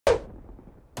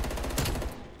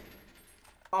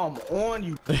I'm on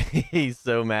you. He's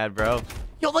so mad, bro.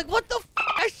 Yo, like, what the f?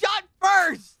 I shot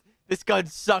first. This gun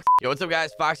sucks. Yo, what's up,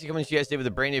 guys? Foxy coming to you guys today with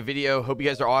a brand new video. Hope you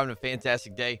guys are all having a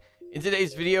fantastic day. In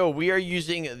today's video, we are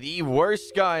using the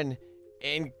worst gun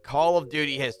in Call of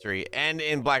Duty history and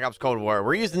in Black Ops Cold War.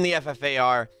 We're using the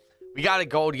FFAR. We got a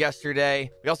gold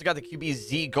yesterday. We also got the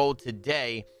QBZ gold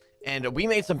today. And we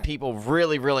made some people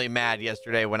really, really mad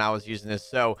yesterday when I was using this.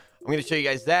 So I'm going to show you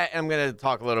guys that. And I'm going to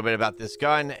talk a little bit about this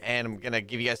gun. And I'm going to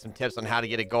give you guys some tips on how to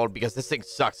get it gold because this thing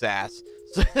sucks ass.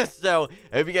 So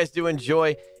I hope you guys do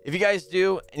enjoy. If you guys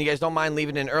do, and you guys don't mind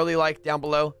leaving an early like down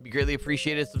below, it'd be greatly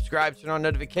appreciated. Subscribe, turn on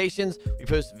notifications. We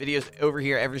post videos over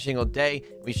here every single day.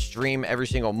 We stream every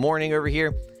single morning over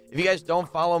here. If you guys don't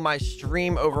follow my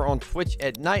stream over on Twitch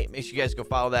at night, make sure you guys go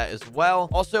follow that as well.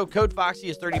 Also, code Foxy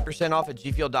is 30% off at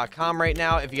gfuel.com right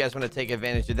now. If you guys want to take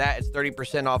advantage of that, it's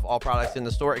 30% off all products in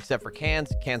the store except for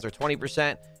cans. Cans are 20%.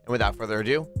 And without further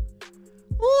ado,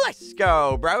 let's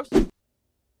go, bros.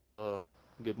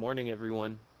 Good morning,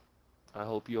 everyone. I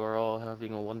hope you are all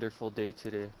having a wonderful day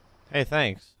today. Hey,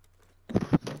 thanks.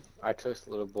 I trust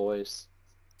little boys.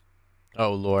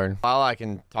 Oh Lord. While I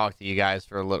can talk to you guys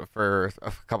for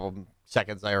a couple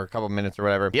seconds or a couple minutes or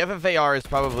whatever. The FFAR is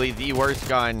probably the worst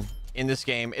gun in this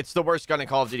game. It's the worst gun in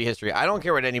Call of Duty history. I don't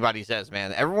care what anybody says,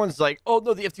 man. Everyone's like, oh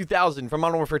no, the F2000 from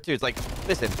Modern Warfare 2. It's like,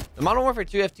 listen, the Modern Warfare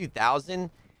 2 F2000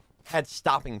 had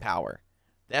stopping power.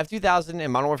 The F2000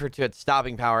 and Modern Warfare 2 had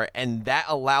stopping power, and that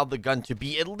allowed the gun to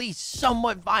be at least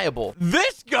somewhat viable.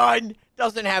 This gun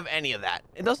doesn't have any of that.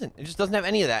 It doesn't. It just doesn't have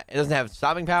any of that. It doesn't have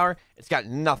stopping power. It's got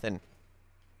nothing.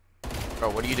 Bro,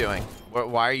 what are you doing?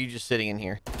 Why are you just sitting in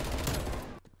here?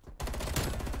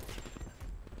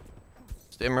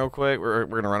 Stim real quick. We're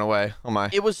gonna run away. Oh my!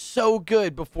 It was so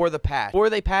good before the patch. Before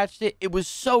they patched it, it was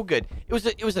so good.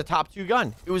 It was a top 2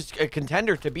 gun. It was a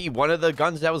contender to be one of the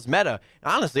guns that was meta.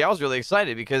 And honestly, I was really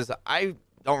excited because I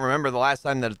don't remember the last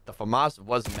time that the FAMAS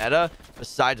was meta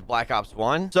besides Black Ops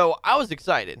 1. So I was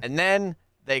excited. And then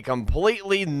they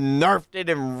completely nerfed it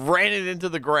and ran it into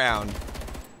the ground.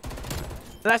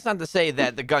 That's not to say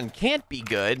that the gun can't be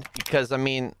good, because, I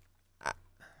mean,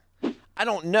 I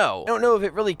don't know. I don't know if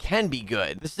it really can be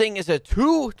good. This thing is a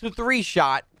 2 to 3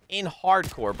 shot in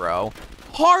hardcore, bro.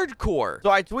 Hardcore.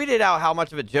 So I tweeted out how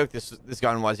much of a joke this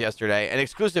gun was yesterday, and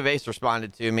Exclusive Ace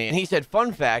responded to me, and he said,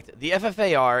 fun fact, the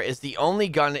FFAR is the only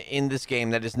gun in this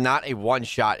game that is not a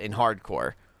one-shot in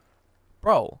hardcore.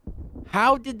 Bro,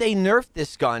 how did they nerf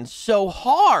this gun so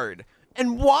hard?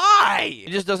 And why?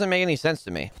 It just doesn't make any sense to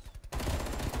me.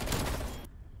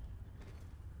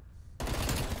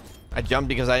 I jumped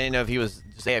because I didn't know if he was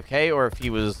just AFK or if he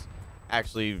was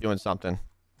actually doing something.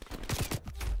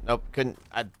 Nope,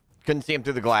 I couldn't see him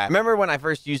through the glass. Remember when I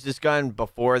first used this gun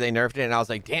before they nerfed it, and I was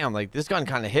like, damn, like this gun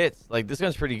kind of hits. Like this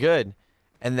gun's pretty good.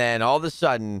 And then all of a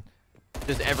sudden,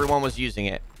 just everyone was using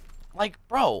it. Like,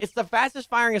 bro, it's the fastest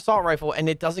firing assault rifle and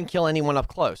it doesn't kill anyone up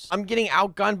close. I'm getting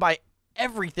outgunned by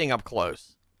everything up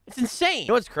close. It's insane. You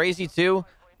know what's crazy too?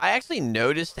 I actually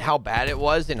noticed how bad it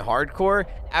was in hardcore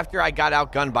after I got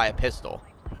outgunned by a pistol.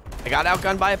 I got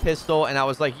outgunned by a pistol and I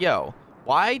was like, yo,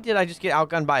 why did I just get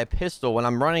outgunned by a pistol when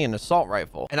I'm running an assault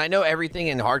rifle? And I know everything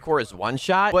in hardcore is one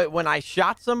shot, but when I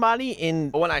shot someone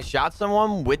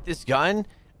with this gun,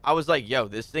 I was like, yo,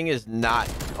 this thing is not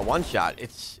a one shot.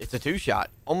 It's a 2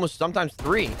 shot, almost sometimes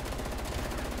 3.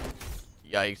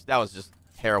 Yikes, that was just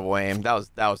terrible aim. That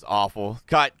was awful.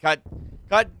 Cut.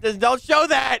 Don't show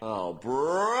that. Oh,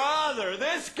 brother,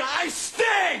 this guy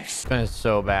stinks. It's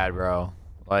so bad, bro.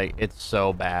 Like, it's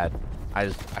so bad.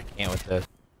 I can't with this.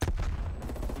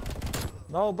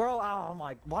 No, bro. Oh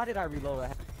my, why did I reload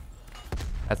that?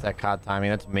 That's that COD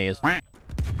timing. That's me. It's not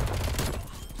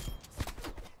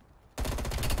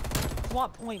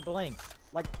point blank.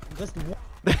 Like, just one.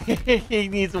 He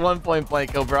needs 1 point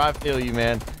blank kill, bro. I feel you,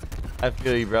 man. I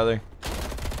feel you, brother.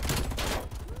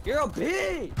 You're a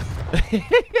bitch.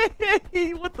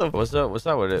 What the? What's up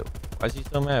with it? Why is he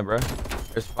so mad, bro?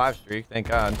 There's 5 streak, thank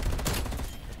God.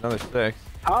 Another 6.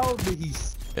 How did he?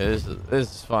 Yeah, this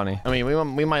is funny. I mean,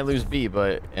 we might lose B,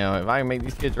 but you know, if I can make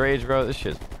these kids rage, bro, this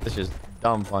just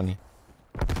dumb funny.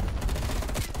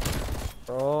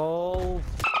 Bro.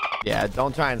 Yeah,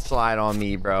 don't try and slide on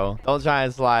me, bro. Don't try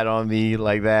and slide on me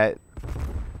like that.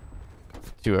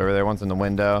 2 over there. One's in the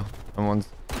window. And one's.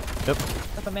 Yep.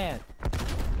 That's a man.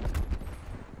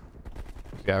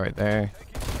 Guy right there.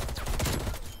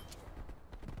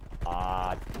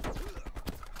 I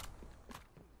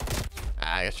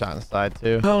got shot in the side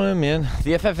too. Oh no, man.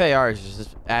 The FFAR is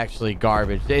just actually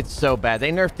garbage. It's so bad.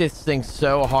 They nerfed this thing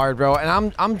so hard, bro.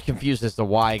 And I'm confused as to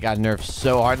why it got nerfed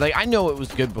so hard. Like, I know it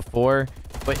was good before,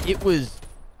 but it was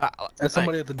That's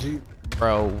somebody at the Jeep.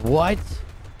 Bro, what?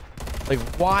 Like,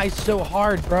 why so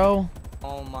hard, bro?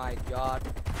 Oh my god.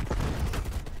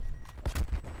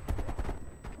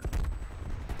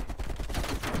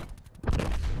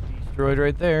 Destroyed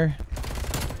right there.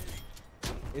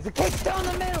 Is a case down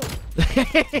the middle?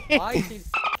 Why is he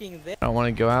fucking there? I don't want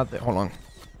to go out there. Hold on.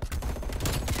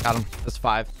 Got him. That's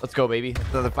 5. Let's go, baby.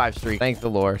 Another 5 streak. Thank the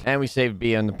Lord. And we saved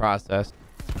B in the process.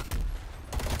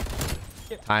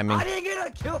 Timing. I didn't get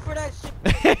a kill for that shit.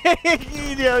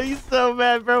 Yo, he's so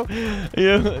mad, bro.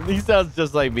 Yo, he sounds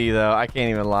just like me, though. I can't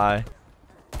even lie.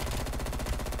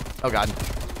 Oh, God.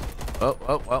 Oh.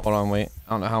 Hold on, wait.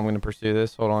 I don't know how I'm going to pursue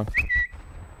this. Hold on.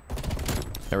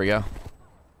 There we go.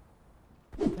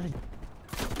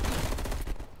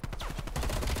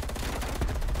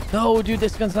 No, dude,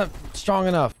 this gun's not strong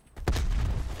enough.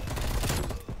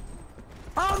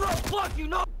 How the fuck you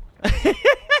know?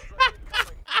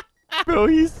 Bro,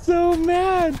 he's so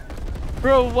mad.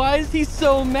 Bro, why is he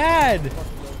so mad?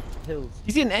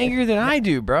 He's getting angrier than I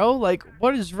do, bro. Like,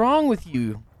 what is wrong with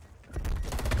you?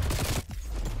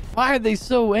 Why are they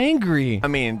so angry? I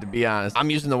mean, to be honest, I'm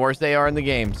using the worst AR in the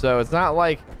game, so it's not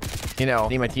like, you know, I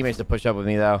need my teammates to push up with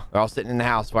me, though. They're all sitting in the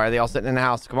house. Why are they all sitting in the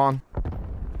house? Come on.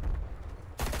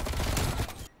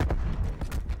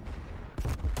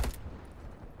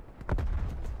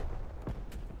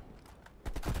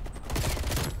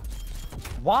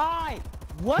 Why?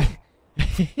 What?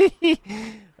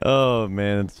 Oh,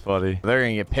 man, it's funny. They're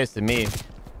gonna get pissed at me.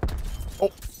 Oh.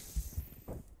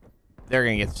 They're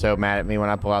gonna get so mad at me when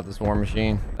I pull out this war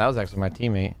machine. That was actually my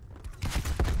teammate.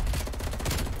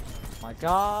 My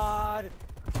god.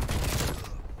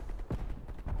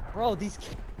 Bro, these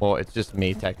kids. Well, it's just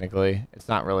me, technically. It's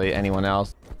not really anyone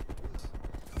else.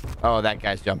 Oh, that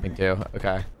guy's jumping too.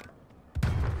 Okay.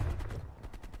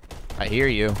 I hear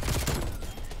you.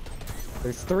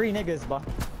 There's 3 niggas, but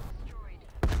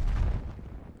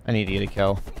I need to get a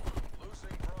kill.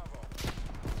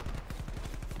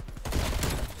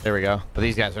 There we go. But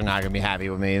these guys are not going to be happy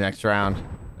with me next round.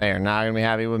 They are not going to be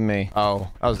happy with me.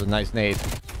 Oh, that was a nice nade.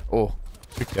 Oh,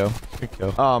 good kill. Good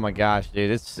kill. Oh my gosh,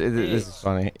 dude. This is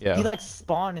funny. Yeah. he like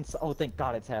spawned and oh, thank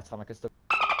God it's halftime. I can still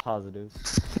positive.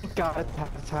 Thank God it's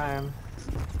halftime.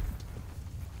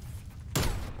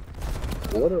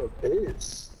 What a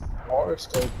bitch. Hard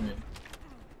scoping.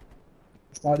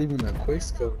 It's not even a quick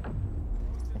scope.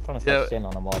 I'm trying to start shitting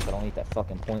on them all, so I don't need that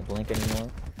fucking point blank anymore.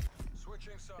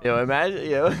 Yo, imagine,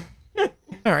 yo.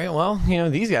 All right, well, you know,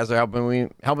 these guys are helping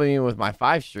me with my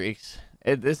 5 streaks.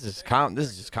 This is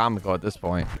just comical at this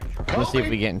point. Let's see if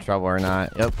we get in trouble or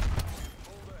not. Yep.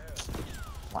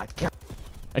 My God.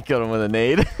 I killed him with a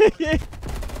nade.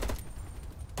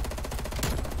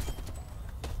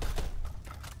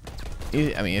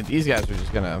 I mean, if these guys are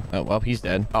just gonna. Oh well, he's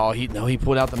dead. Oh, he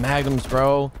pulled out the magnums,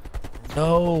 bro.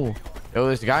 No. Yo,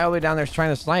 there's a guy all the way down there trying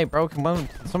to snipe, bro. Come on,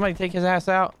 can somebody take his ass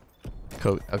out.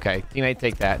 Cool. Okay, teammate,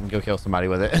 take that and go kill somebody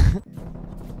with it.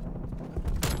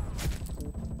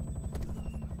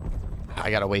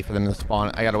 I gotta wait for them to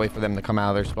spawn. I gotta wait for them to come out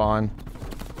of their spawn.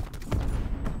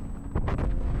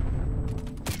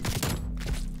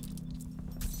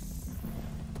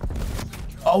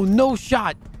 Oh, no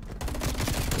shot.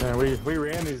 Yeah, we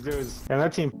ran these dudes, and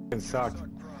that team f***ing sucked.